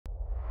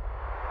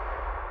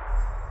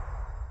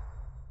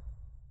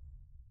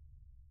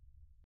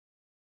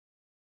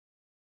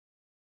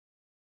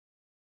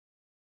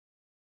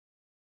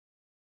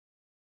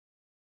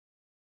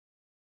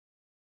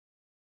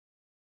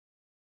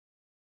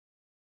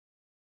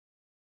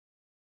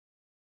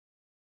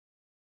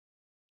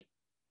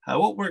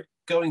What we're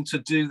going to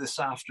do this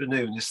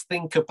afternoon is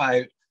think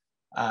about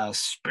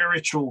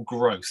spiritual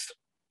growth.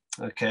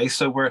 Okay,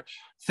 so we're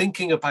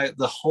thinking about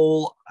the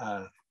whole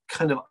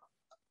kind of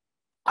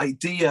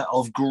idea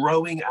of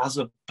growing as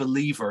a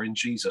believer in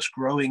Jesus,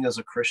 growing as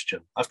a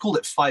Christian. I've called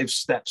it 5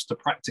 steps to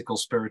practical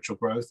spiritual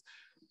growth.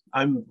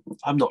 I'm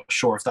not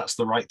sure if that's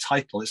the right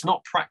title. It's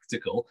not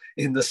practical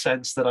in the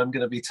sense that I'm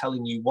going to be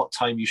telling you what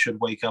time you should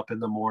wake up in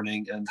the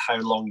morning and how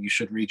long you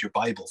should read your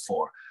Bible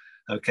for.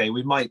 Okay,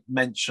 we might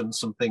mention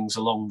some things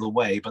along the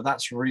way, but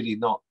that's really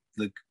not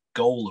the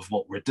goal of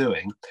what we're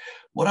doing.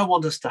 What I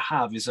want us to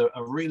have is a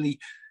really,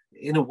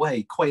 in a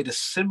way, quite a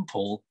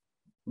simple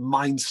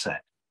mindset,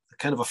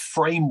 kind of a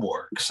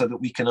framework so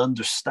that we can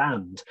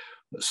understand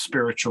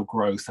spiritual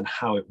growth and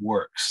how it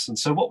works. And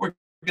so what we're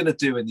going to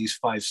do in these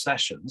 5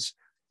 sessions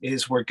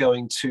is we're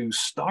going to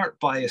start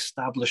by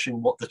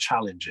establishing what the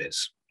challenge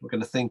is. We're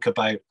going to think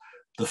about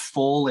the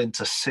fall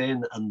into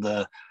sin and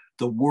the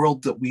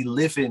world that we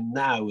live in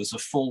now as a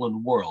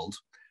fallen world,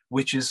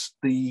 which is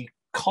the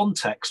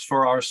context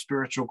for our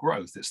spiritual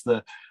growth. It's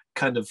the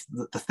kind of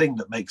the thing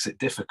that makes it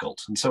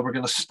difficult. And so we're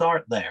going to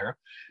start there.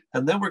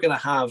 And then we're going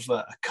to have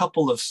a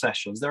couple of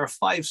sessions. There are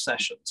 5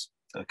 sessions,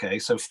 okay?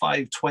 So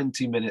 5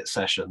 20-minute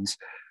sessions.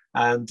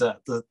 And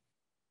the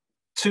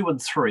 2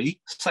 and 3,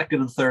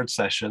 second and third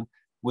session,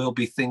 we'll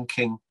be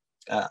thinking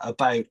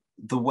about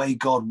the way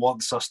God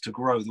wants us to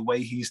grow, the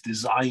way he's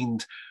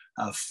designed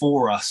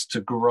for us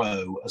to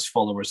grow as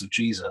followers of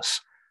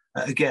Jesus.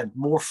 Again,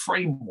 more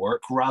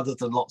framework rather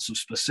than lots of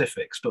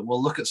specifics, but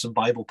we'll look at some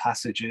Bible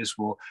passages.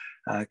 We'll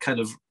kind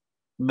of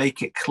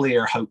make it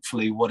clear,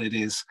 hopefully, what it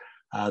is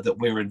that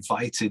we're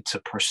invited to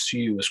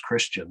pursue as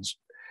Christians.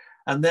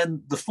 And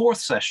then the 4th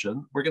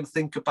session, we're going to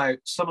think about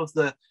some of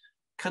the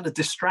kind of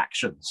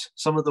distractions,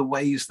 some of the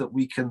ways that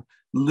we can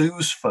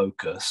lose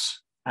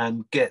focus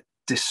and get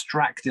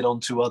distracted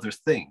onto other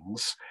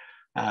things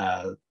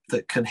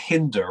that can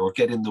hinder or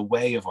get in the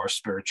way of our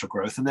spiritual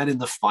growth. And then in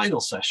the final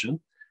session,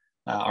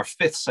 our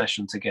 5th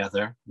session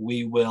together,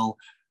 we will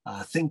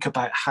think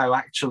about how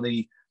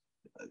actually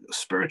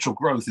spiritual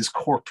growth is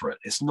corporate.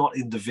 It's not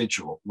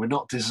individual. We're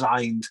not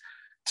designed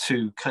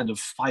to kind of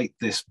fight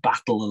this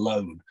battle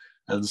alone.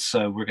 And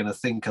so we're going to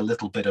think a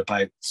little bit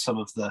about some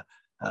of the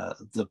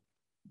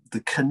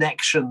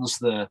connections,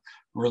 the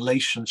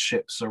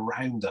relationships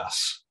around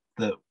us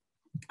that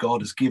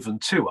God has given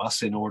to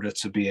us in order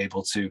to be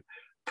able to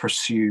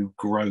pursue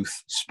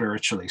growth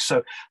spiritually.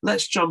 So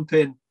let's jump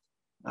in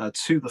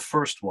to the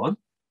first one.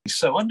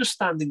 So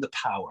understanding the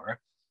power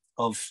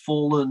of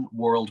fallen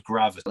world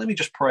gravity. Let me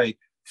just pray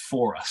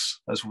for us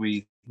as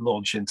we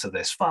launch into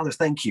this. Father,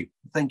 thank you.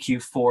 Thank you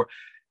for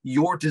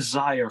your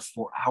desire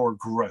for our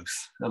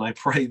growth. And I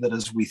pray that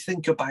as we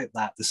think about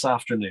that this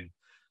afternoon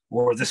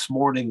or this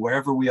morning,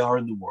 wherever we are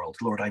in the world,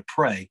 Lord, I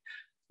pray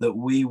that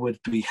we would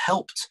be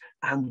helped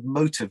and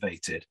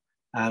motivated,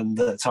 and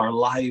that our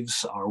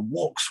lives, our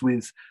walks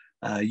with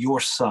your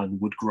Son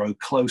would grow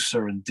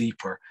closer and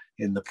deeper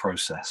in the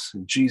process.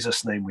 In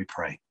Jesus' name we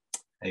pray.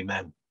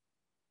 Amen.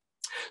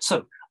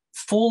 So,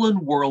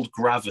 fallen world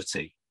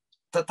gravity.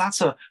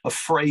 That's a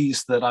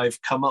phrase that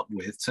I've come up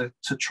with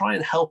to try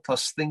and help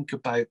us think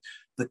about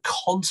the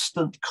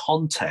constant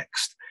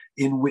context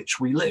in which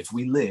we live.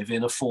 We live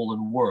in a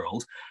fallen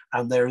world,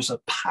 and there is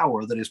a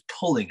power that is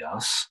pulling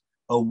us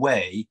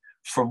away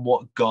from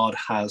what God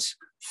has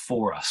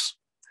for us.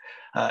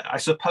 I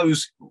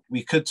suppose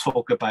we could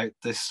talk about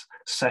this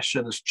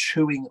session as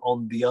chewing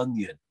on the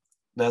onion.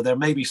 Now, there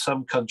may be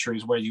some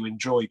countries where you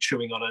enjoy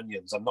chewing on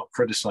onions. I'm not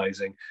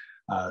criticizing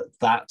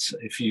that.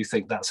 If you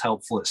think that's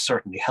helpful, it's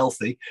certainly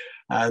healthy.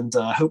 And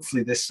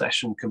hopefully this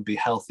session can be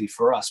healthy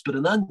for us. But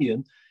an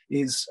onion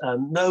is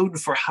known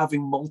for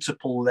having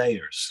multiple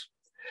layers.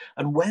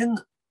 And when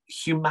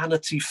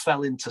humanity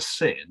fell into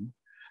sin,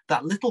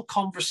 that little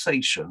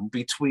conversation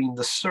between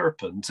the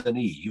serpent and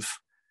Eve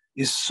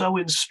is so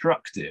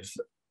instructive.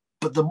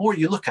 But the more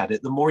you look at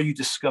it, the more you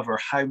discover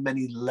how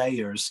many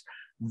layers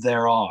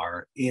there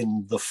are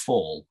in the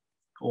fall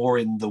or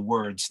in the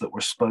words that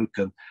were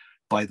spoken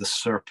by the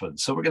serpent.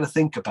 So we're going to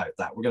think about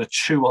that. We're going to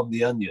chew on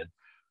the onion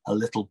a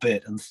little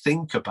bit and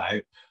think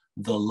about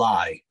the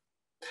lie.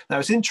 Now,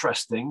 it's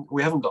interesting,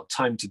 we haven't got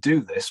time to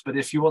do this, but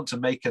if you want to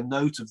make a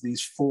note of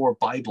these 4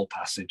 Bible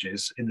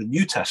passages in the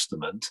New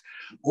Testament,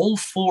 all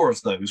 4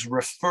 of those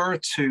refer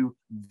to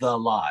the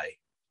lie.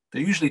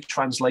 They're usually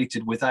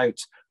translated without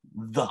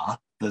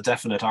the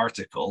definite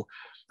article,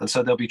 and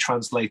so they'll be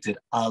translated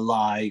a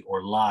lie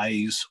or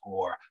lies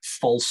or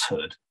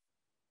falsehood.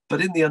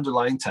 But in the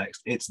underlying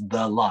text, it's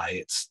the lie.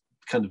 It's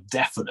kind of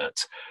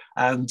definite.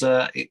 And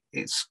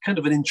it's kind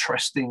of an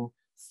interesting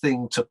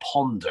thing to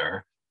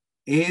ponder.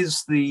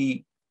 Is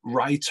the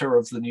writer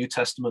of the New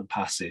Testament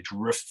passage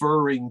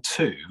referring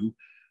to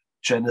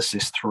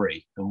Genesis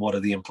 3? And what are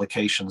the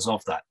implications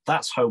of that?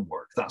 That's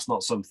homework. That's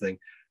not something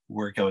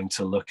we're going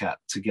to look at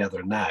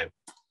together now.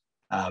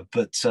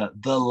 But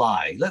the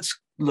lie. Let's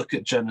look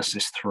at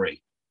Genesis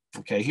 3.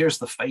 Okay, here's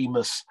the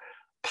famous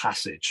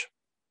passage.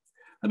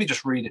 Let me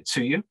just read it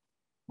to you.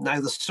 Now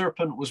the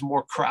serpent was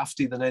more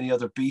crafty than any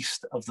other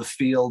beast of the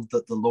field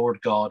that the Lord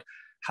God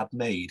had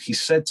made. He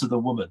said to the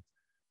woman,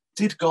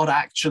 did God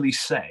actually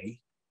say,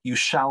 you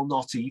shall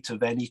not eat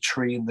of any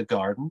tree in the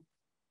garden?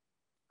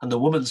 And the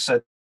woman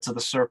said to the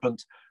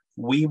serpent,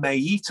 we may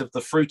eat of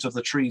the fruit of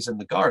the trees in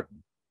the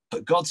garden,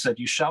 but God said,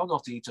 you shall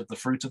not eat of the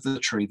fruit of the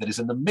tree that is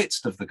in the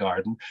midst of the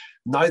garden,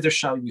 neither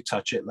shall you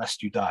touch it,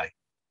 lest you die.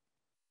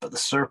 But the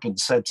serpent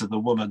said to the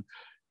woman,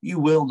 you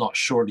will not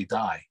surely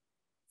die,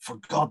 for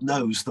God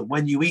knows that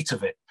when you eat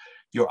of it,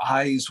 your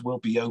eyes will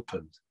be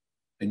opened,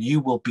 and you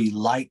will be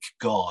like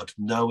God,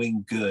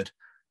 knowing good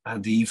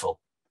and evil.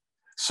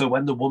 So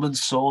when the woman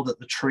saw that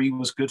the tree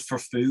was good for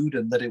food,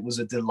 and that it was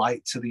a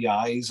delight to the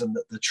eyes, and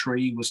that the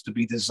tree was to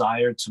be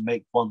desired to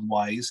make one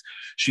wise,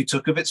 she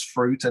took of its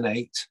fruit and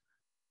ate.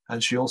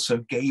 And she also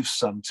gave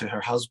some to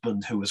her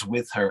husband who was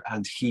with her,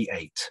 and he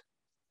ate.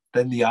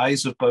 Then the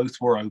eyes of both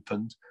were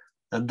opened,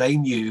 and they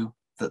knew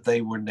that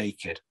they were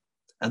naked.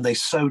 And they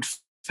sewed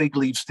fig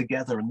leaves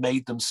together and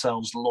made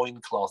themselves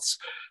loincloths.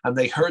 And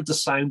they heard the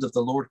sound of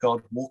the Lord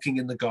God walking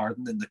in the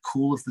garden in the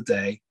cool of the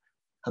day.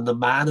 And the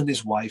man and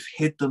his wife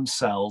hid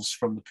themselves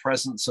from the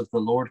presence of the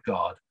Lord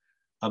God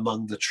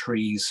among the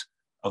trees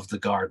of the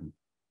garden.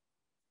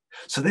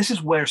 So this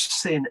is where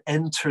sin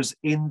enters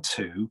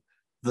into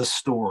the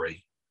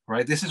story,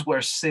 right? This is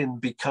where sin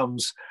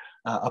becomes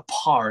a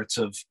part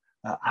of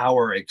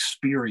our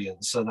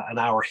experience and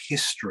our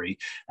history.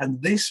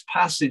 And this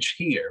passage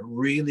here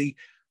really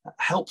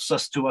helps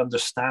us to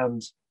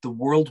understand the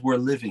world we're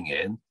living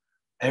in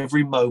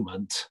every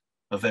moment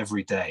of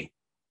every day.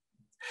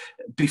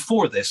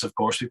 Before this, of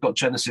course, we've got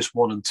Genesis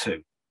 1 and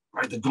 2,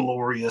 right? The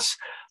glorious,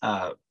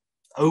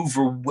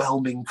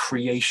 overwhelming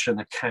creation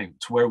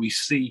account where we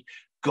see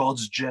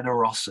God's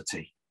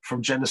generosity.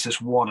 From Genesis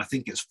 1, I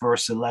think it's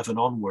verse 11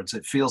 onwards,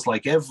 it feels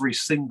like every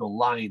single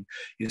line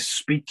is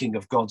speaking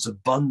of God's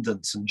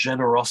abundance and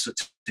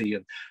generosity,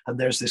 and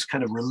there's this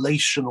kind of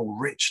relational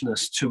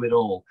richness to it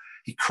all.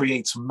 He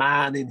creates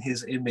man in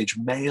his image,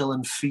 male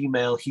and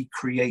female, he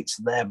creates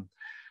them.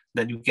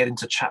 Then you get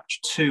into chapter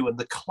 2, and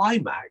the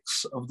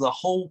climax of the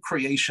whole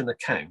creation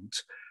account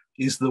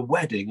is the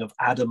wedding of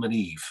Adam and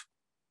Eve.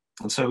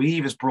 And so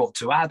Eve is brought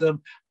to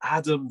Adam.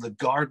 Adam, the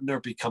gardener,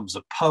 becomes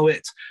a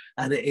poet.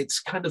 And it's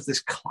kind of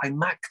this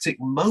climactic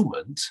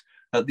moment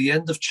at the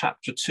end of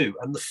chapter 2.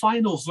 And the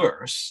final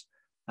verse,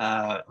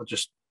 I'll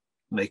just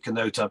make a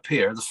note up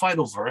here. The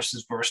final verse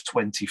is verse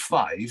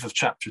 25 of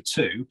chapter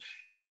 2.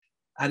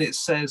 And it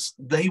says,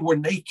 they were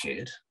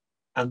naked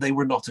and they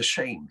were not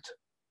ashamed.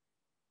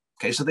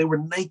 Okay, so they were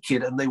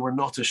naked and they were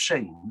not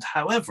ashamed.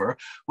 However,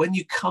 when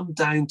you come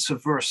down to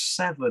verse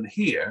 7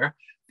 here,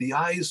 the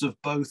eyes of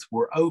both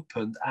were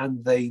opened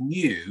and they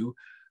knew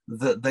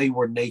that they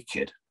were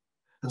naked.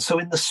 And so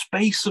in the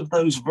space of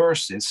those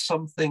verses,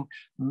 something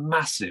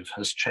massive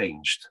has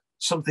changed.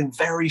 Something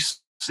very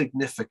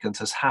significant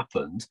has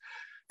happened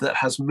that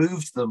has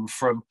moved them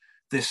from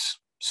this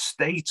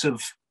state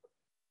of,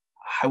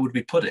 how would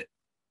we put it,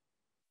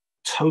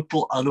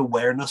 total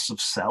unawareness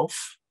of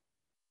self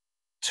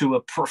to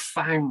a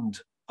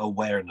profound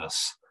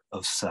awareness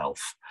of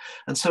self.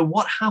 And so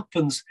what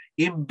happens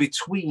in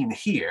between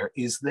here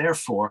is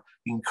therefore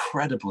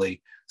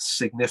incredibly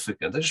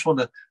significant. I just want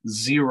to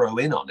zero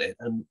in on it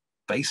and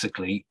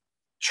basically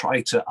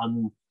try to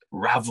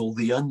unravel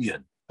the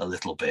onion a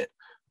little bit.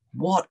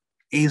 What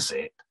is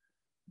it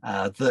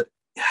that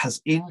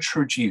has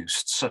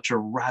introduced such a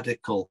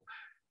radical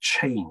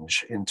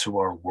change into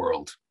our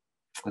world?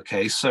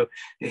 Okay, so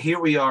here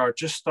we are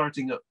just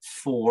starting at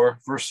 4,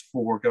 verse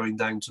 4, going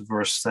down to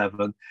verse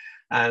 7.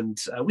 And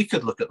we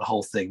could look at the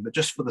whole thing, but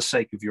just for the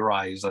sake of your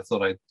eyes, I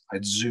thought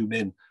I'd zoom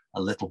in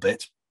a little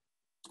bit.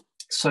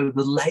 So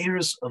the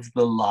layers of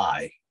the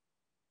lie.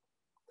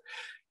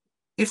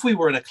 If we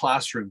were in a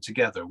classroom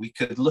together, we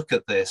could look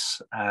at this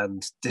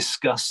and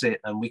discuss it,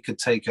 and we could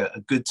take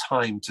a good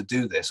time to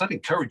do this. I'd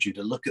encourage you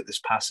to look at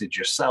this passage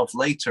yourself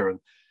later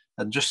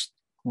and just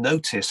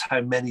notice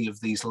how many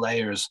of these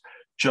layers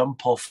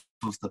jump off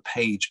of the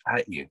page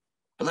at you.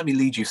 But let me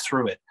lead you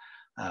through it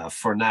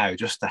for now,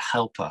 just to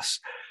help us.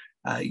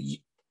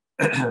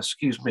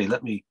 Excuse me,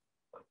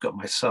 I've got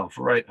myself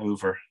right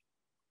over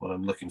what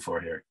I'm looking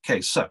for here.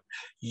 Okay, so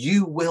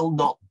you will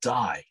not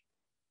die.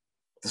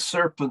 The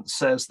serpent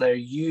says there,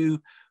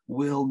 you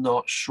will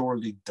not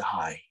surely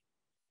die.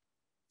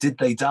 Did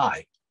they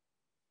die?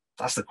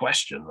 That's the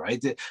question, right?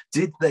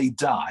 Did they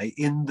die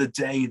in the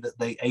day that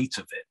they ate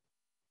of it?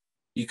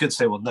 You could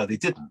say, well, no, they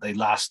didn't. They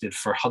lasted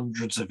for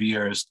hundreds of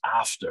years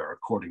after,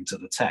 according to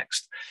the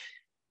text.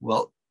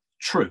 Well,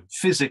 true.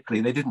 Physically,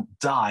 they didn't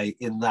die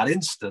in that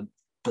instant,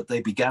 but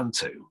they began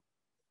to.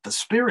 But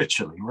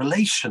spiritually,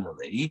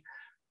 relationally,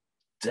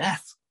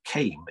 death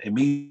came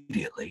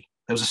immediately.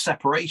 There was a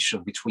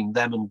separation between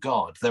them and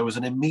God. There was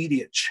an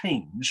immediate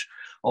change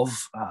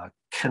of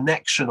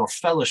connection or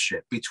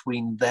fellowship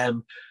between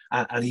them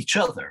and each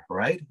other,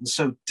 right? And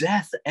so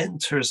death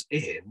enters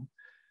in,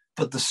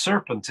 but the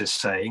serpent is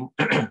saying,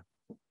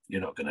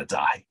 you're not going to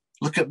die.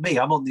 Look at me,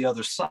 I'm on the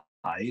other side,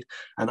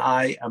 and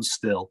I am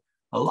still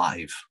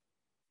alive.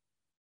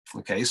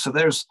 Okay, so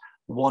there's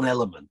one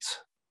element,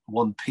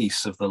 one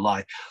piece of the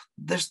lie.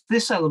 There's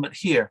this element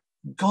here.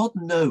 God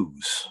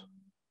knows.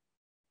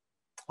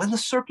 When the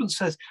serpent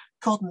says,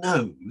 God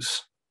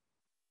knows,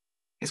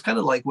 it's kind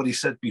of like what he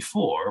said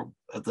before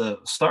at the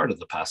start of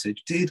the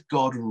passage. Did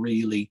God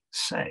really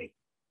say?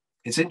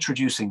 It's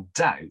introducing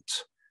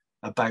doubt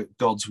about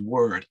God's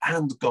word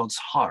and God's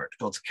heart,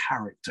 God's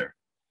character.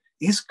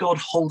 Is God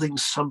holding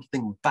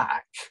something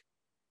back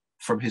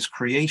from his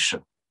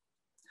creation?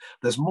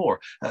 There's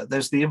more.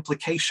 There's the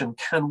implication,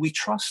 can we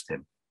trust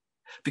him?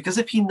 Because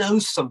if he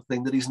knows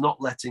something that he's not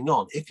letting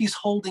on, if he's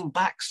holding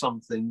back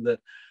something that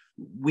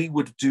we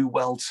would do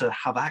well to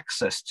have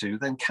access to,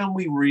 then can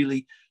we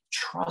really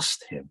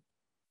trust him?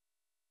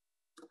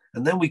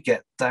 And then we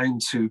get down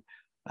to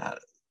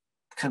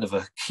kind of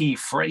a key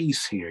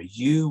phrase here.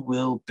 You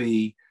will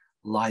be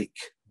like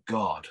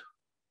God.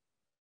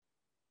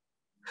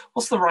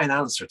 What's the right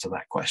answer to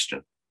that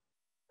question?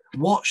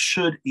 What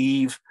should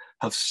Eve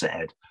have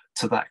said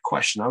to that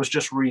question? I was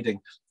just reading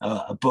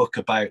a book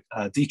about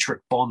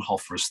Dietrich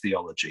Bonhoeffer's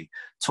theology,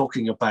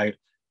 talking about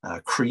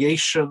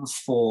creation,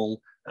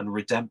 fall, and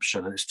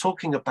redemption. And it's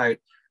talking about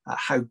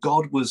how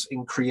God was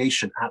in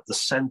creation at the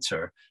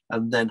center,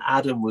 and then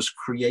Adam was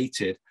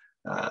created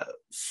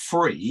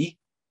free,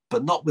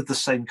 but not with the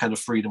same kind of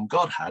freedom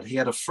God had. He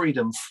had a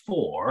freedom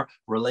for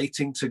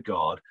relating to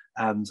God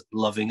and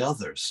loving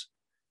others.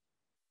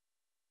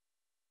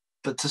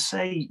 But to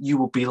say you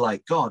will be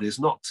like God is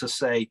not to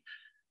say,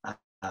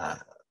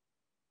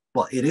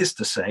 well, it is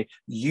to say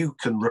you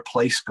can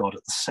replace God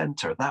at the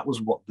center. That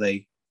was what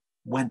they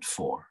went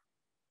for,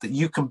 that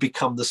you can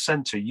become the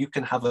center. You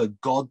can have a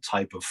God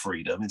type of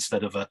freedom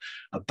instead of a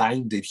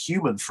bounded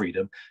human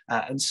freedom.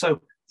 And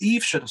so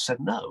Eve should have said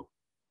no,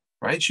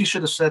 right? She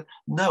should have said,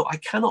 no, I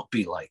cannot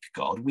be like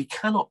God. We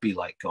cannot be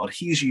like God.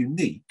 He's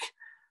unique,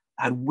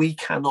 and we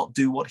cannot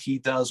do what he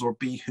does or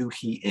be who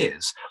he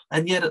is.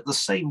 And yet at the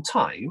same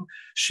time,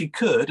 she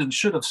could and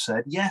should have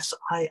said, yes,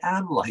 I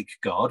am like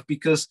God,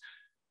 because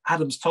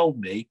Adam's told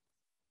me,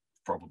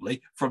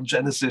 probably from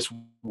Genesis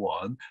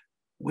 1,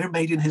 we're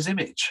made in his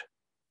image.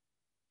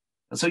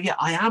 And so, yeah,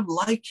 I am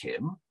like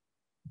him,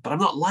 but I'm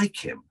not like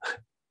him.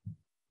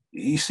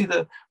 You see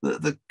the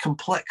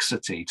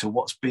complexity to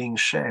what's being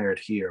shared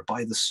here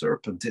by the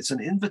serpent. It's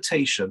an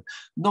invitation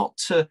not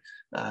to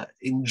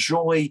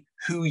enjoy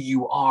who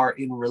you are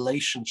in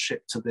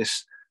relationship to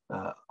this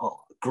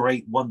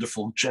great,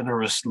 wonderful,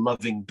 generous,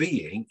 loving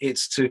being.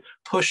 It's to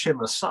push him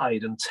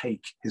aside and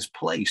take his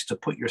place, to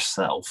put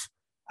yourself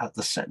at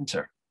the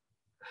center.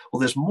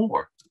 Well, there's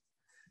more.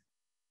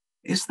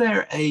 Is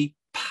there a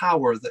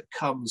power that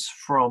comes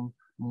from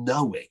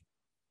knowing?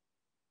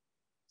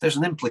 There's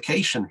an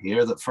implication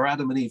here that for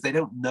Adam and Eve, they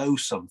don't know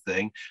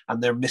something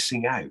and they're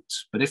missing out.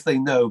 But if they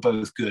know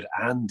both good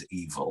and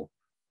evil,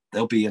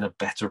 they'll be in a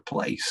better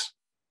place.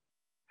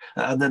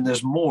 And then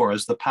there's more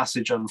as the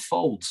passage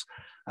unfolds.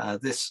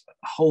 This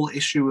whole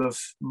issue of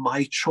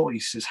my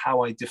choice is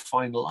how I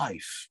define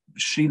life.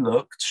 She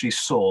looked, she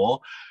saw,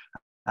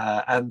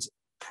 and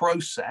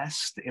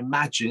processed,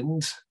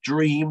 imagined,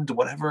 dreamed,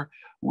 whatever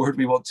word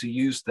we want to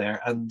use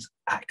there, and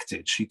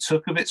acted. She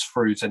took of its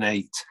fruit and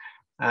ate.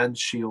 And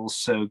she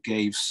also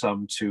gave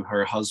some to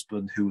her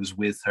husband who was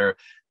with her,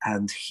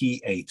 and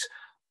he ate.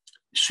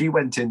 She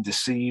went in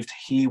deceived,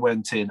 he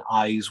went in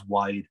eyes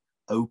wide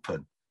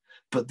open.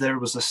 But there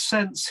was a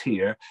sense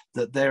here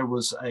that there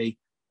was a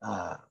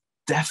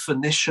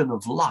definition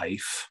of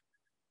life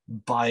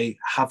by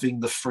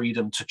having the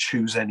freedom to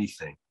choose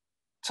anything,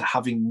 to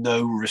having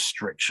no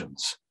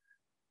restrictions.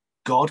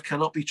 God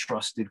cannot be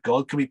trusted.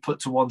 God can be put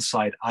to one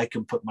side. I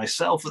can put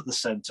myself at the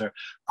center.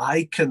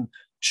 I can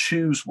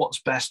choose what's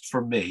best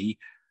for me.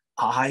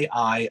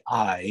 I,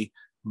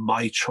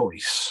 my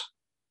choice.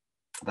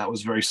 That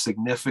was very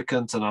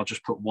significant. And I'll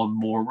just put one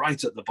more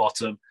right at the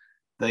bottom.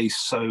 They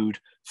sewed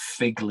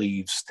fig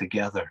leaves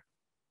together.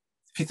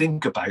 If you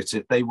think about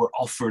it, they were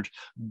offered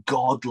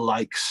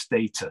godlike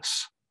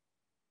status.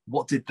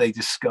 What did they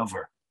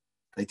discover?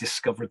 They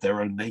discovered their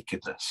own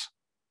nakedness.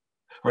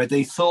 Right?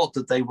 They thought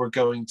that they were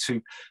going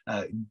to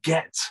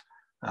get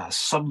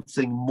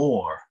something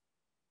more.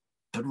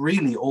 But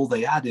really, all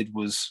they added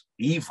was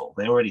evil.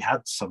 They already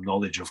had some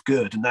knowledge of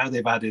good, and now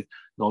they've added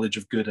knowledge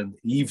of good and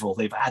evil.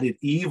 They've added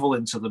evil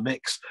into the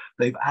mix.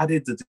 They've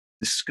added the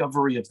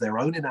discovery of their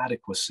own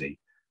inadequacy,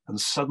 and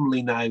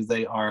suddenly now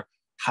they are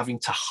having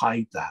to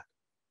hide that.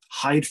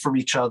 Hide from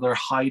each other,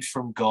 hide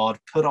from God,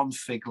 put on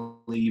fig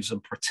leaves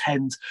and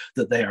pretend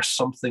that they are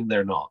something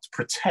they're not.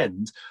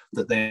 Pretend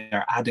that they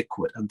are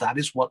adequate. And that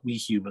is what we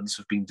humans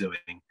have been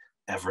doing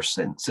ever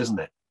since, isn't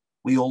it?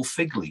 We all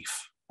fig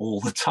leaf all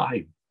the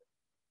time.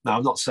 Now,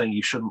 I'm not saying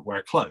you shouldn't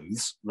wear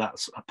clothes.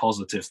 That's a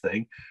positive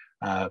thing.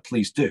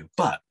 Please do.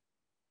 But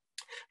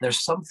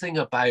there's something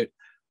about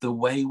the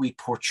way we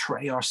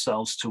portray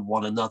ourselves to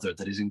one another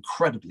that is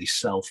incredibly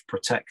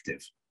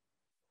self-protective.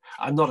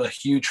 I'm not a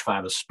huge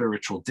fan of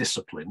spiritual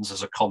disciplines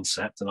as a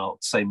concept, and I'll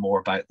say more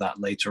about that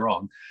later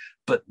on.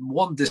 But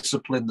one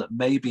discipline that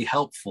may be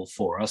helpful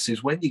for us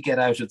is when you get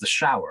out of the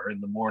shower in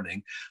the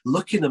morning,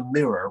 look in a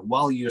mirror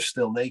while you're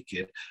still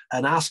naked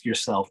and ask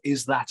yourself,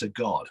 is that a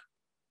God?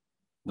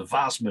 The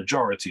vast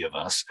majority of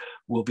us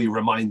will be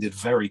reminded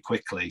very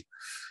quickly,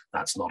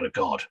 that's not a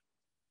God.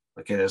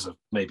 Okay, there's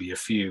maybe a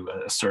few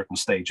at a certain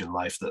stage in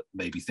life that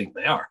maybe think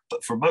they are.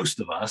 But for most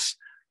of us,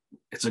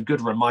 it's a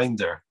good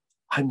reminder,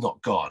 I'm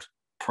not God.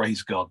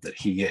 Praise God that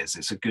he is.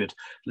 It's a good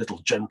little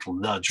gentle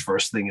nudge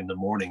first thing in the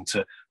morning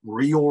to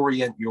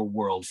reorient your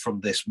world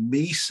from this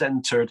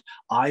me-centered,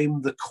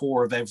 I'm the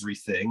core of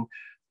everything,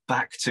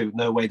 back to,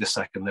 no, wait a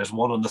second, there's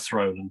one on the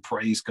throne and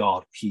praise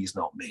God, he's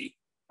not me,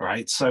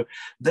 right? So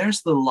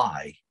there's the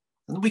lie.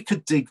 And we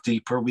could dig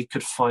deeper, we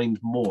could find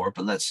more,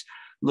 but let's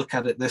look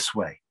at it this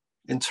way.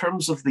 In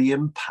terms of the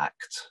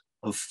impact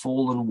of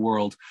fallen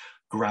world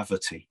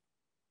gravity,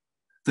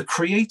 the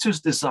Creator's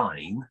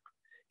design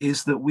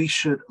is that we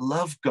should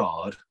love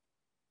God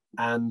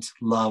and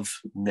love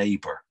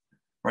neighbor,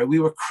 right? We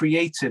were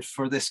created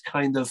for this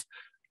kind of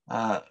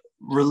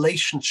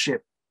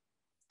relationship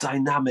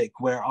dynamic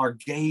where our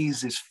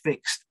gaze is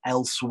fixed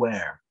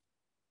elsewhere.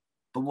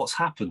 But what's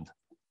happened?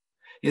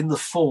 In the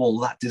fall,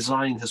 that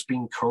design has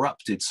been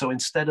corrupted. So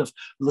instead of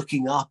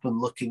looking up and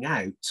looking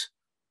out,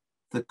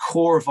 the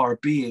core of our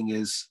being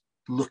is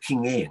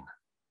looking in.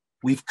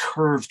 We've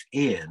curved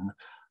in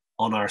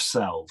on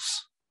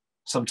ourselves.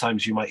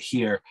 Sometimes you might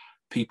hear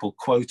people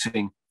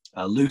quoting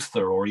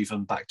Luther or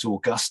even back to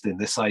Augustine,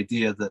 this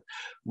idea that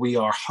we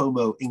are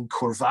homo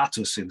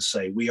incurvatus in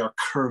se, we are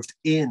curved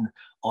in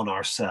on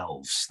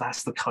ourselves.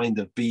 That's the kind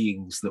of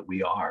beings that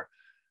we are.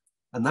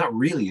 And that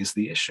really is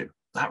the issue.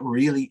 That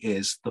really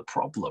is the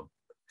problem.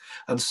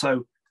 And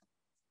so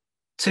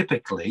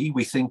typically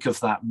we think of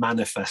that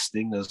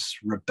manifesting as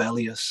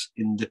rebellious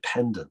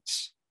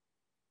independence.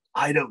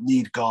 I don't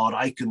need God.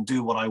 I can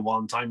do what I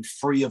want. I'm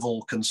free of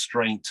all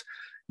constraint.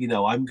 You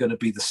know, I'm going to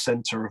be the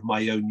center of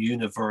my own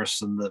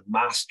universe and the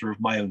master of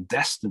my own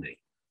destiny.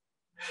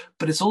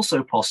 But it's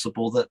also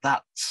possible that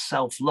that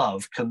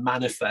self-love can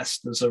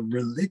manifest as a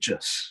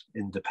religious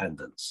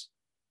independence.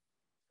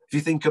 If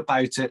you think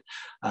about it,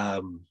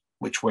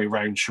 which way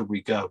round should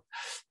we go?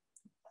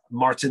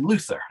 Martin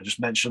Luther, I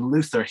just mentioned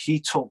Luther, he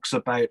talks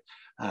about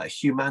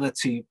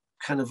humanity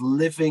kind of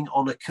living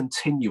on a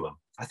continuum.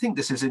 I think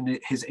this is in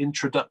his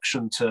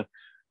introduction to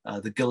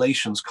the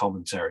Galatians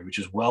commentary, which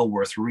is well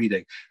worth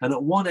reading. And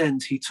at one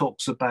end, he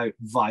talks about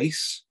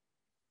vice,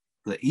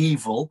 the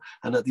evil,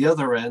 and at the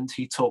other end,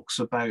 he talks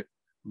about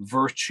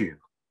virtue,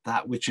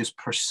 that which is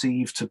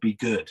perceived to be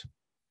good.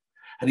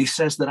 And he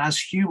says that as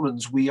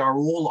humans, we are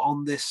all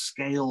on this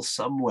scale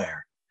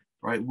somewhere,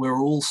 right? We're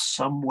all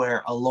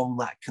somewhere along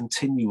that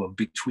continuum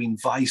between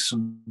vice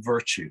and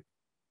virtue.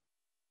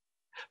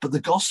 But the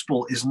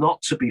gospel is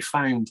not to be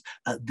found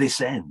at this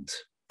end.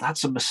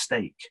 That's a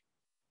mistake.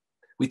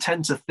 We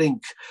tend to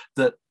think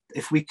that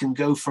if we can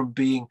go from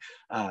being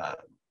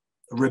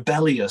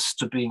rebellious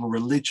to being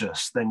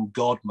religious, then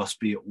God must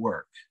be at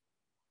work.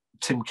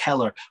 Tim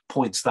Keller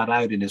points that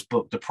out in his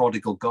book, The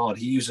Prodigal God.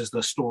 He uses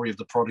the story of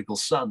the prodigal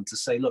son to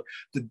say, look,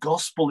 the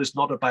gospel is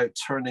not about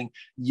turning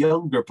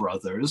younger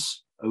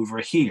brothers over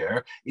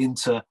here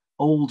into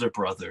older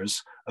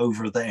brothers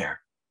over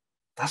there.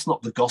 That's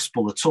not the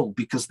gospel at all,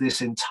 because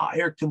this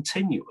entire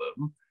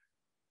continuum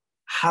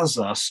has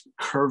us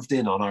curved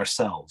in on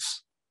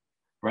ourselves,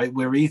 right?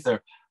 We're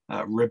either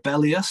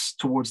rebellious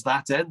towards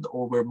that end,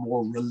 or we're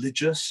more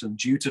religious and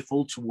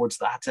dutiful towards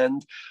that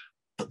end.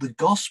 But the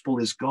gospel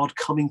is God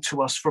coming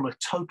to us from a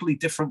totally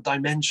different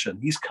dimension.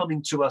 He's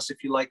coming to us,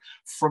 if you like,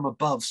 from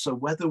above. So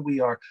whether we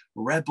are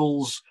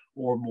rebels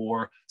or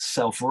more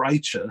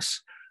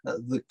self-righteous,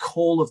 the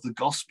call of the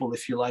gospel,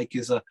 if you like,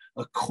 is a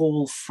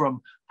call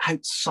from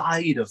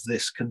outside of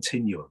this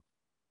continuum.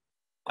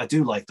 I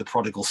do like the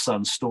prodigal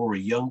son story,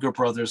 younger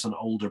brothers and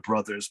older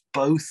brothers,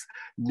 both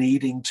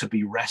needing to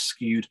be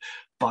rescued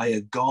by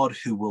a God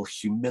who will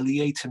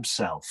humiliate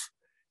himself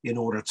in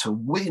order to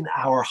win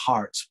our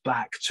hearts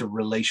back to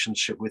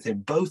relationship with him.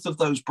 Both of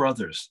those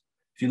brothers,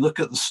 if you look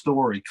at the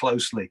story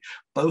closely,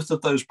 both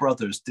of those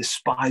brothers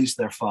despised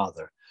their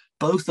father.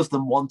 Both of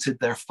them wanted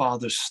their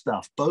father's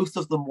stuff. Both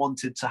of them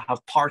wanted to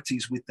have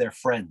parties with their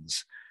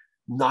friends.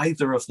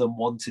 Neither of them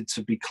wanted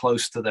to be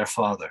close to their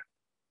father.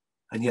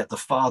 And yet the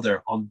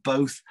father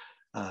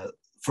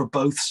for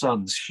both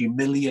sons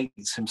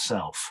humiliates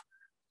himself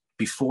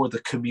before the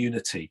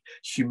community,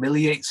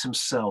 humiliates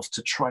himself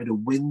to try to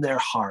win their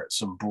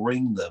hearts and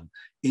bring them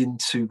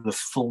into the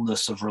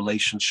fullness of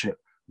relationship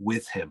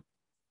with him.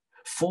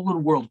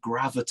 Fallen world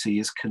gravity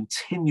is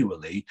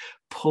continually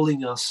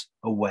pulling us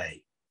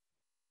away.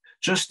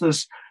 Just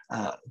as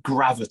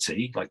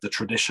gravity, like the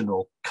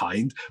traditional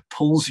kind,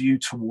 pulls you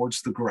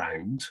towards the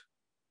ground,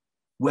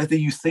 whether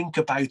you think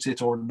about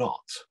it or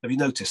not. Have you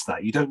noticed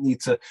that? You don't need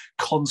to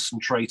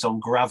concentrate on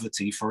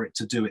gravity for it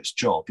to do its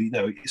job. You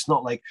know, it's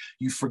not like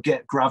you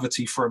forget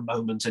gravity for a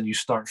moment and you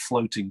start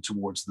floating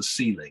towards the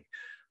ceiling.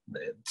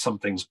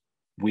 Something's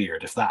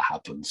weird if that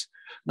happens.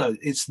 No,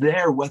 it's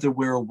there whether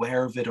we're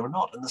aware of it or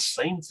not. And the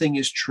same thing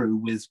is true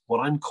with what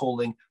I'm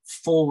calling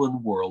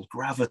fallen world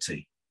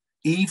gravity.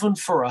 Even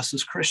for us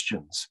as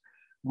Christians,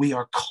 we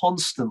are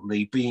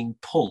constantly being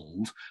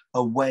pulled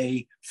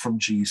away from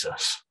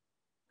Jesus.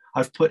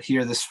 I've put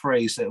here this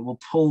phrase that will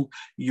pull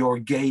your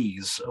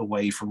gaze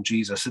away from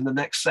Jesus. In the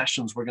next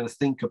sessions, we're going to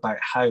think about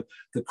how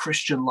the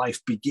Christian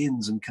life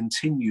begins and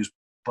continues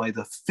by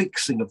the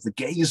fixing of the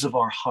gaze of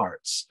our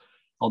hearts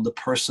on the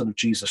person of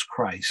Jesus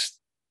Christ,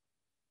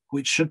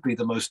 which should be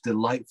the most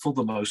delightful,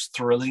 the most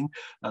thrilling,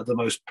 the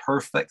most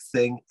perfect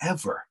thing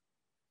ever.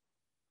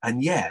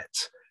 And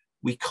yet,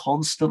 we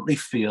constantly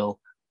feel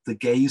the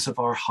gaze of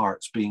our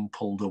hearts being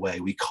pulled away.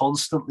 We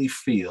constantly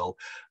feel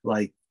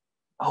like,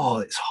 oh,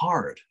 it's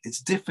hard, it's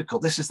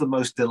difficult. This is the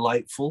most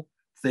delightful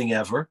thing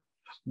ever.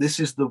 This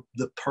is the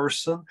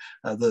person,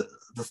 the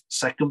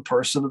second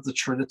person of the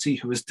Trinity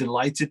who has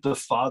delighted the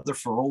Father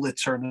for all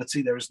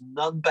eternity. There is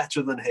none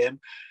better than him.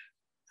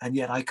 And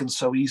yet I can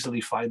so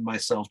easily find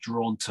myself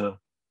drawn to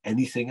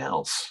anything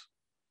else.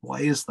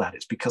 Why is that?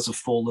 It's because of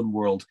fallen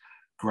world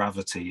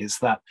gravity. It's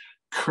that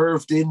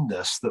curved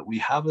inness that we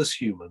have as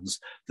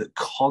humans that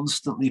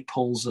constantly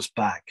pulls us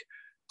back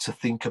to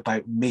think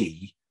about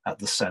me at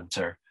the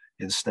center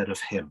instead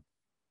of him.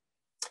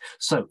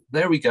 So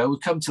there we go. We've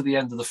come to the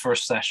end of the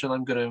first session.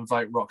 I'm going to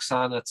invite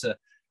Roxana to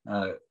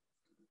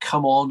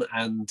come on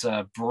and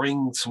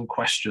bring some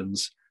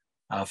questions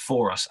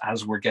for us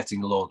as we're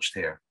getting launched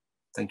here.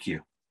 Thank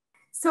you.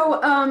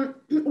 So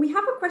we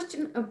have a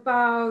question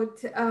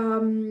about,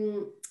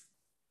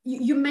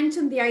 you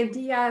mentioned the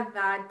idea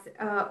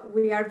that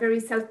we are very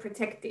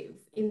self-protective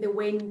in the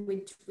way in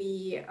which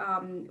we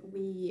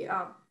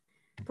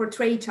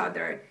portray each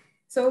other.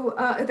 So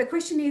the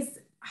question is,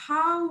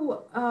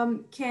 how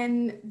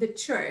can the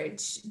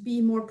church be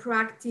more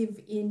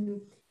proactive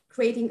in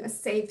creating a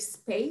safe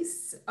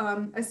space,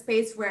 a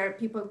space where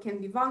people can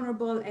be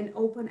vulnerable and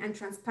open and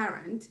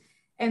transparent,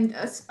 and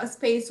a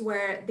space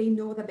where they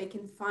know that they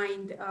can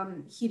find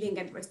healing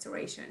and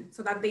restoration,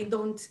 so that they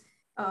don't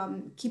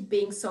keep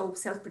being so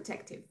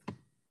self-protective?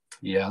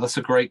 Yeah, that's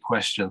a great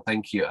question.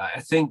 Thank you.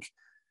 I think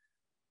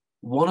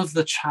one of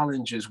the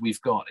challenges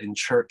we've got in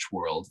church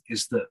world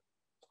is that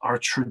our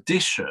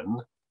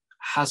tradition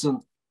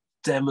hasn't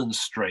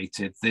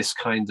demonstrated this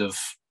kind of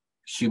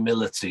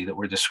humility that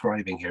we're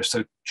describing here.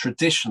 So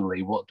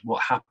traditionally,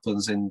 what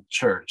happens in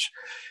church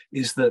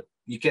is that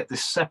you get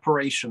this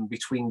separation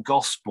between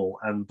gospel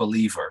and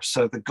believer.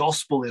 So the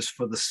gospel is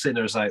for the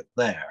sinners out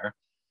there,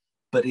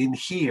 but in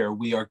here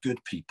we are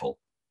good people.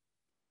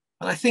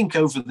 And I think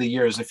over the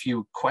years, if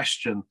you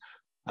question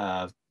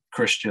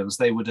Christians,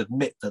 they would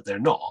admit that they're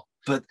not.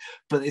 But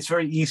it's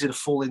very easy to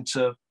fall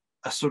into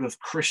a sort of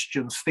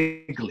Christian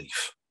fig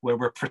leaf, where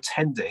we're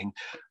pretending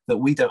that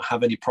we don't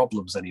have any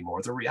problems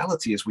anymore. The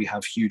reality is we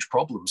have huge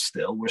problems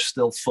still. We're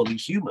still fully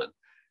human,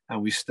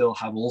 and we still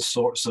have all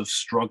sorts of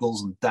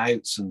struggles and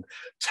doubts and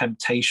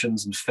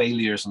temptations and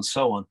failures and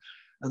so on.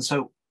 And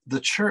so the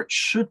church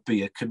should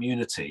be a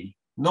community,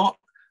 not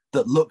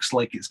that looks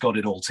like it's got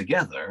it all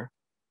together,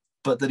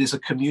 but that is a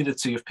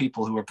community of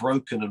people who are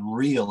broken and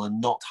real and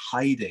not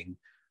hiding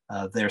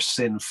their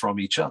sin from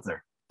each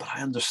other. But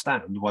I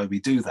understand why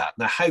we do that.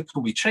 Now, how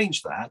can we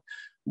change that?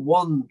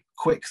 One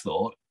quick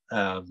thought,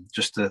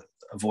 just to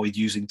avoid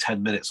using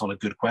 10 minutes on a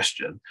good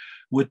question,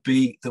 would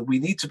be that we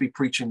need to be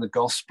preaching the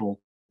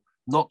gospel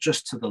not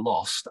just to the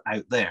lost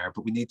out there,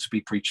 but we need to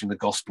be preaching the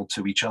gospel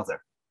to each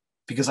other.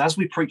 Because as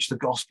we preach the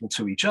gospel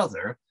to each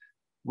other,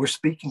 we're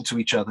speaking to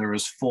each other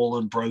as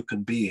fallen,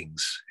 broken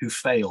beings who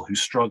fail, who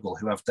struggle,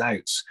 who have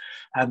doubts.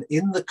 And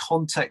in the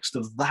context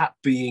of that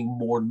being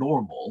more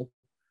normal,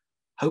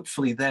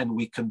 hopefully then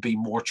we can be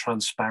more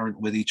transparent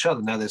with each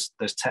other. Now,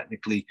 there's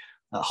technically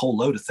a whole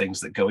load of things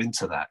that go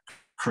into that,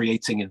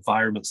 creating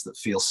environments that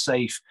feel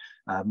safe,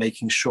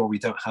 making sure we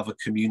don't have a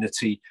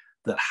community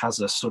that has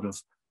a sort of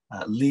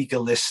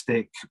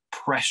legalistic,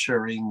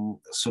 pressuring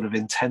sort of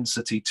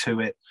intensity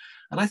to it.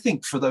 And I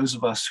think for those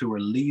of us who are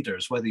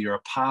leaders, whether you're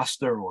a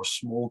pastor or a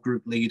small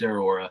group leader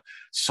or a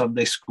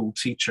Sunday school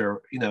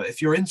teacher,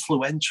 if you're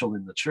influential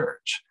in the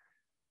church,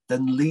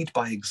 then lead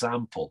by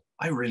example.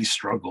 I really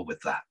struggle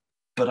with that,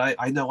 but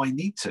I know I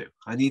need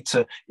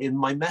to, in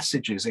my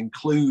messages,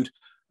 include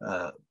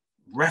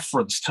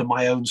reference to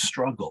my own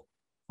struggle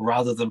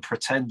rather than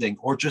pretending,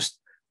 or just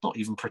not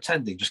even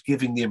pretending, just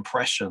giving the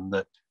impression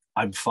that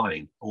I'm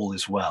fine, all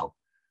is well.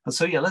 And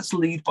so, yeah, let's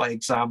lead by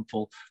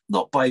example,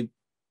 not by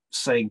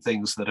saying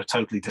things that are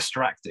totally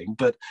distracting,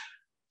 but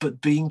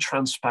being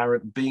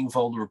transparent, being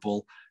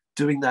vulnerable,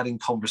 doing that in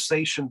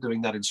conversation,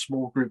 doing that in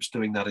small groups,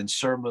 doing that in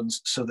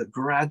sermons, so that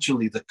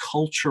gradually the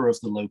culture of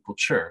the local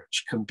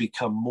church can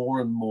become more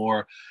and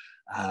more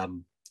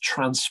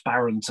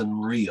transparent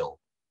and real.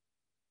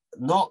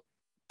 Not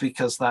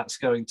because we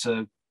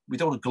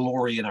don't want to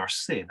glory in our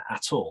sin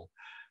at all,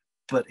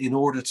 but in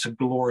order to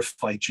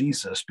glorify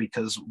Jesus,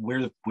 because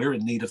we're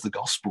in need of the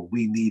gospel.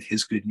 We need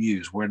his good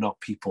news. We're not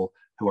people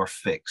who are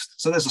fixed.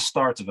 So there's a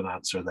start of an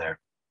answer there.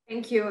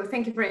 Thank you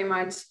very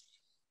much,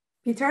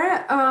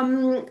 Peter.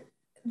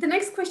 The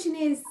next question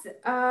is,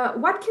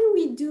 what can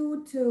we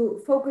do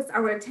to focus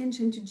our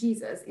attention to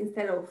Jesus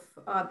instead of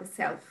the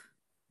self?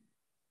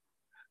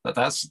 But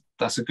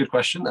that's a good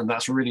question, and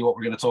that's really what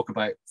we're going to talk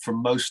about for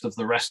most of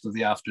the rest of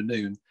the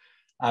afternoon.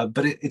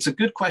 But it's a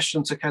good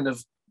question to kind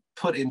of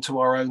put into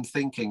our own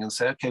thinking and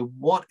say, okay,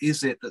 what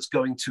is it that's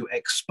going to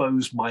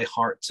expose my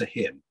heart to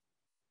him?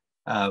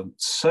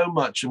 So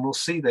much, and we'll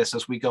see this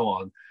as we go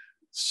on,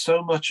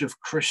 so much of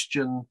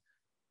Christian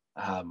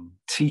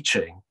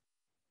teaching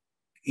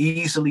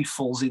easily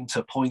falls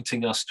into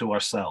pointing us to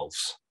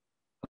ourselves.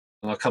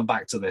 And I'll come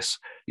back to this.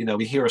 You know,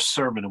 we hear a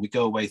sermon and we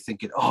go away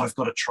thinking, oh, I've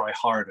got to try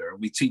harder.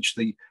 And we teach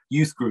the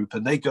youth group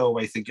and they go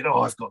away thinking,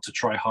 oh, I've got to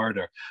try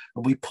harder.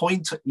 And we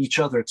point each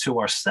other to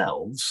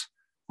ourselves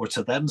or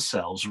to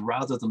themselves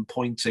rather than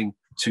pointing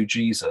to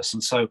Jesus.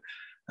 And so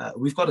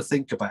we've got to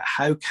think about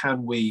how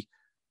can we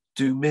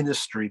do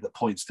ministry that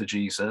points to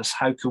Jesus?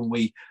 How can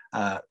we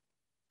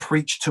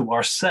preach to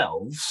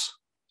ourselves?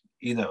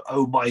 You know,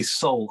 oh, my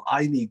soul,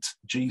 I need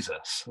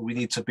Jesus. We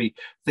need to be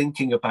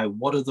thinking about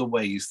what are the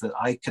ways that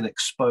I can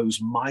expose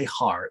my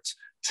heart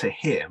to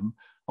him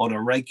on a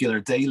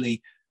regular,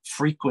 daily,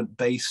 frequent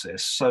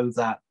basis so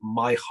that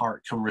my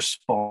heart can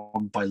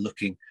respond by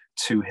looking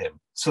to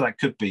him. So that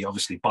could be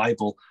obviously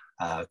Bible,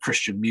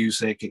 Christian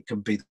music. It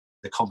can be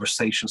the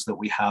conversations that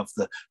we have,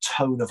 the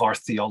tone of our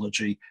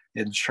theology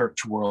in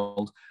church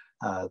world,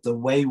 the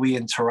way we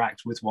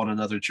interact with one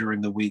another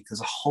during the week.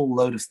 There's a whole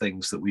load of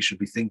things that we should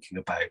be thinking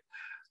about.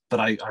 But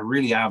I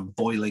really am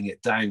boiling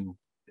it down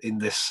in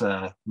this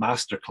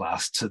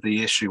masterclass to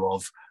the issue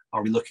of,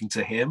 are we looking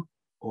to him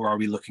or are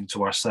we looking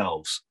to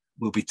ourselves?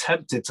 We'll be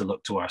tempted to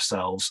look to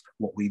ourselves.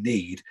 What we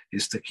need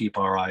is to keep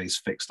our eyes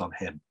fixed on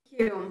him.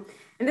 Thank you.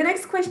 And the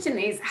next question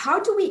is, how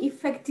do we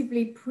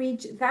effectively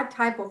preach that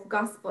type of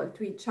gospel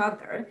to each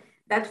other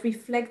that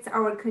reflects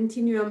our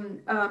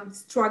continuum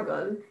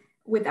struggle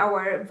with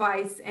our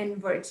vice and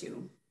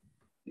virtue?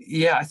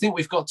 Yeah, I think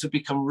we've got to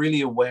become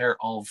really aware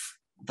of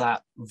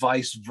that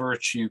vice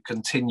virtue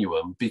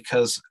continuum,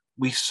 because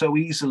we so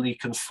easily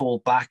can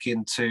fall back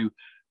into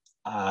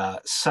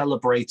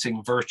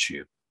celebrating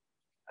virtue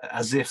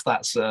as if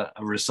that's a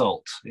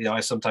result. You know, I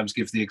sometimes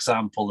give the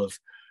example of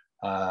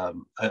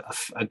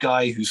a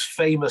guy who's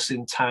famous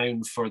in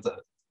town for the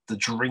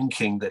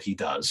drinking that he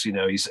does. You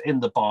know, he's in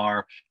the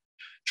bar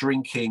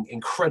drinking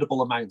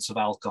incredible amounts of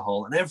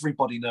alcohol, and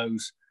everybody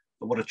knows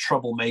what a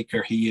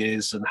troublemaker he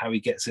is and how he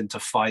gets into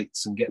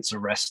fights and gets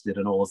arrested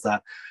and all of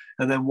that.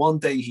 And then one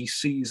day he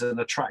sees an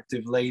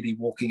attractive lady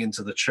walking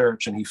into the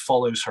church and he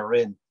follows her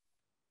in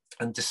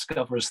and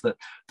discovers that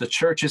the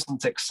church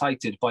isn't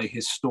excited by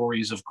his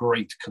stories of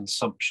great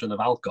consumption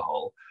of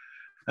alcohol.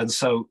 And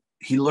so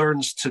he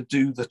learns to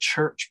do the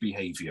church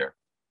behavior,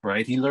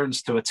 right? He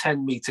learns to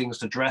attend meetings,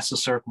 to dress a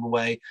certain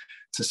way,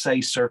 to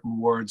say certain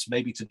words,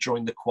 maybe to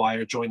join the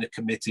choir, join a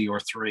committee or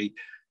three,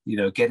 you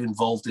know, get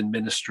involved in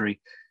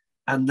ministry.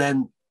 And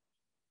then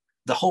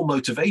the whole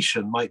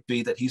motivation might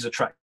be that he's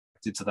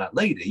attracted to that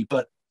lady,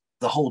 but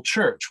the whole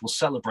church will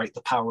celebrate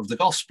the power of the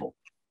gospel.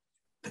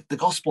 The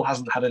gospel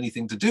hasn't had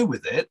anything to do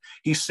with it.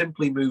 He's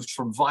simply moved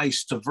from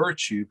vice to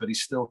virtue, but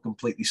he's still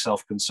completely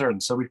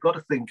self-concerned. So we've got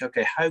to think,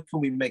 okay, how can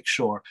we make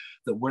sure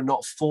that we're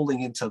not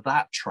falling into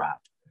that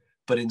trap,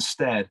 but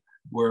instead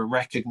we're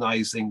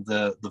recognizing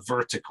the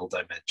vertical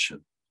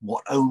dimension,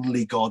 what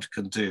only God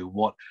can do,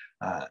 what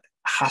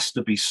has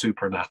to be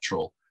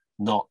supernatural,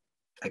 not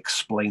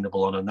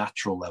explainable on a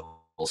natural level.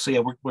 So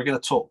yeah, we're going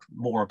to talk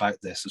more about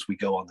this as we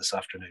go on this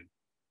afternoon.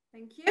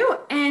 Thank you.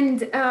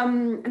 And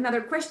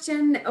another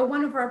question,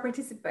 one of our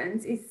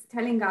participants is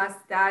telling us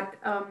that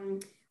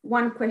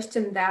one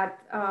question that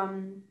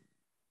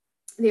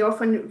they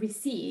often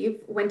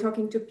receive when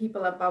talking to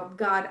people about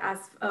God as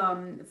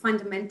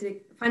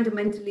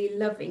fundamentally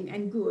loving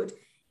and good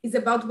is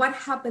about what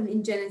happened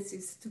in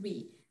Genesis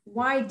 3.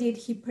 Why did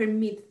he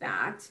permit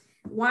that?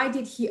 Why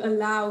did he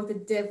allow the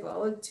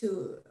devil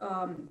to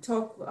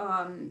talk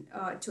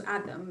to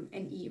Adam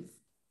and Eve?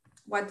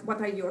 What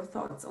are your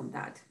thoughts on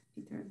that,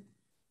 Peter?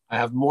 I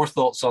have more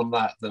thoughts on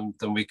that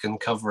than we can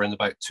cover in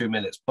about 2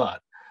 minutes,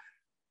 but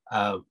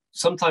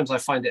sometimes I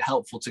find it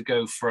helpful to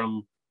go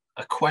from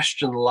a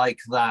question like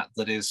that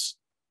is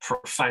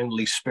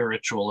profoundly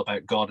spiritual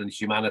about God and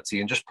humanity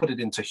and just put it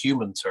into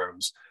human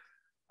terms.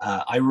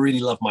 I really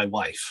love my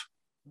wife,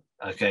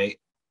 okay?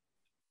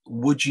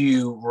 Would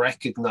you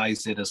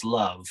recognize it as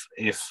love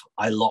if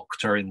I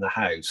locked her in the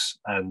house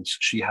and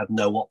she had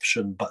no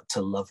option but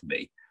to love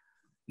me?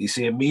 You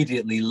see,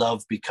 immediately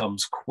love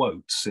becomes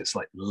quotes. It's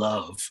like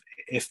love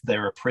if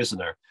they're a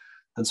prisoner.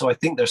 And so I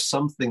think there's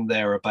something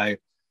there about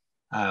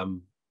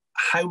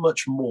how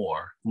much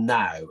more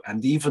now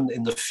and even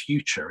in the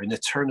future, in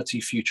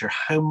eternity future,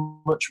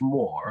 how much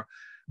more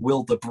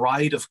will the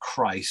bride of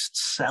Christ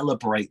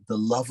celebrate the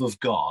love of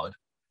God,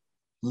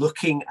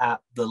 looking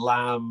at the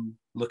Lamb,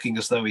 looking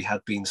as though he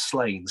had been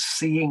slain,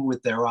 seeing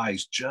with their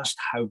eyes just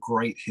how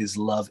great his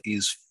love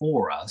is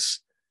for us.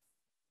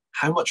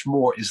 How much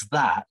more is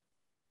that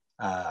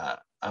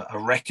a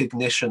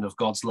recognition of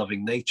God's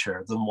loving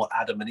nature than what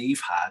Adam and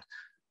Eve had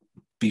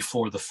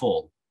before the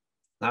fall?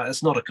 Now,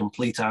 it's not a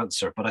complete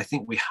answer, but I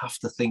think we have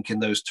to think in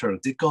those terms.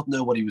 Did God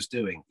know what he was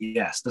doing?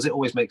 Yes. Does it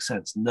always make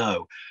sense?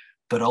 No.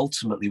 But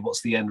ultimately,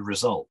 what's the end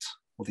result?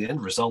 Well, the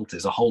end result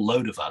is a whole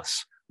load of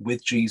us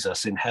with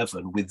Jesus in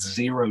heaven with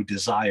zero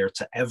desire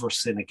to ever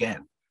sin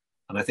again.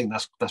 And I think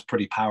that's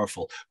pretty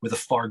powerful, with a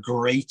far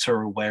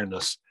greater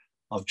awareness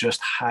of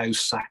just how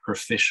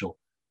sacrificial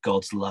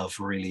God's love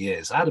really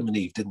is. Adam and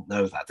Eve didn't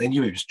know that. They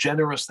knew he was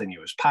generous, they knew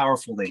he was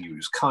powerful, they knew he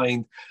was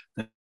kind.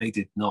 They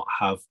did not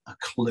have a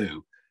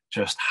clue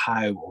just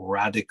how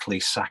radically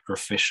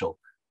sacrificial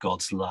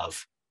God's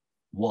love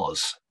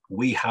was.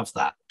 We have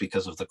that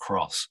because of the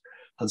cross.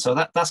 And so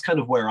that's kind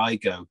of where I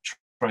go,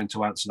 trying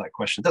to answer that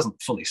question. It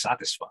doesn't fully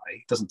satisfy,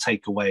 it doesn't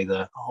take away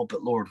the, oh,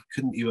 but Lord,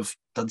 couldn't you have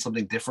done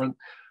something different?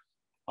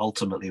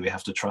 Ultimately, we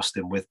have to trust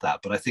him with that.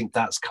 But I think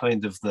that's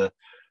kind of the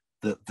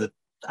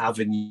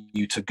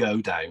avenue to go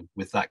down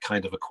with that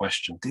kind of a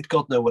question. Did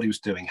God know what he was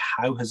doing?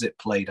 How has it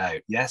played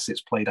out? Yes,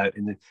 it's played out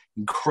in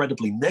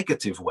incredibly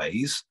negative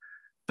ways.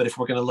 But if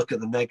we're going to look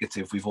at the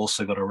negative, we've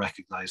also got to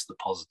recognize the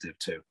positive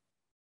too.